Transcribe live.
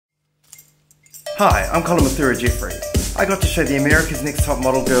Hi, I'm Colin Mathura-Jeffree. I got to show the America's Next Top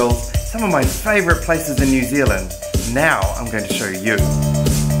Model girls some of my favourite places in New Zealand. Now I'm going to show you.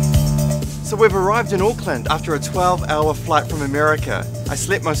 So we've arrived in Auckland after a 12-hour flight from America. I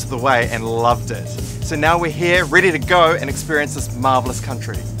slept most of the way and loved it. So now we're here, ready to go and experience this marvellous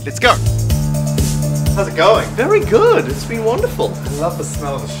country. Let's go! How's it going? Very good, it's been wonderful. I love the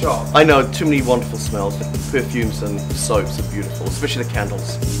smell of the shop. I know, too many wonderful smells. The perfumes and soaps are beautiful, especially the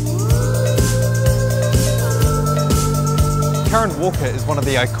candles. Current Walker is one of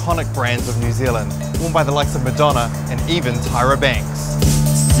the iconic brands of New Zealand, worn by the likes of Madonna and even Tyra Banks.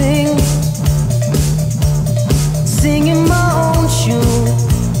 Singing my own tune.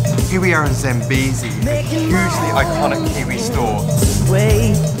 Here we are in Zambezi, a hugely iconic Kiwi store.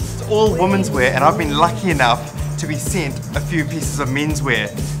 It's all women's wear, and I've been lucky enough to be sent a few pieces of menswear,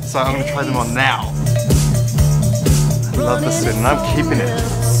 so I'm going to try them on now. I love this suit and I'm keeping it.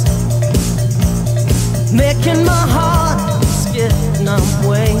 Making my heart skip numb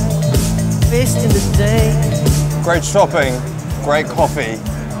way, wasting the day. Great shopping, great coffee.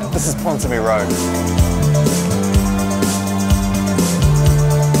 This is Ponsonby Road.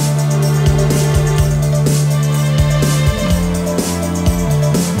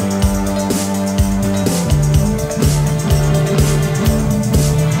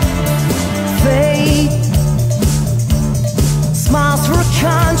 Smiles for a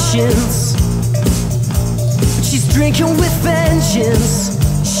conscience, but she's drinking with vengeance.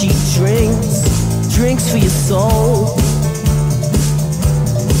 She drinks for your soul.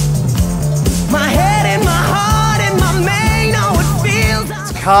 My head and my heart and my mane, oh it feels.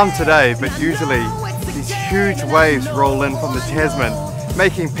 It's calm today, but usually these huge waves roll in from the Tasman,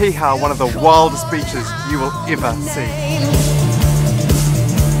 making Piha one of the wildest beaches you will ever see.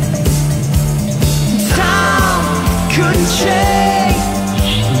 Couldn't change.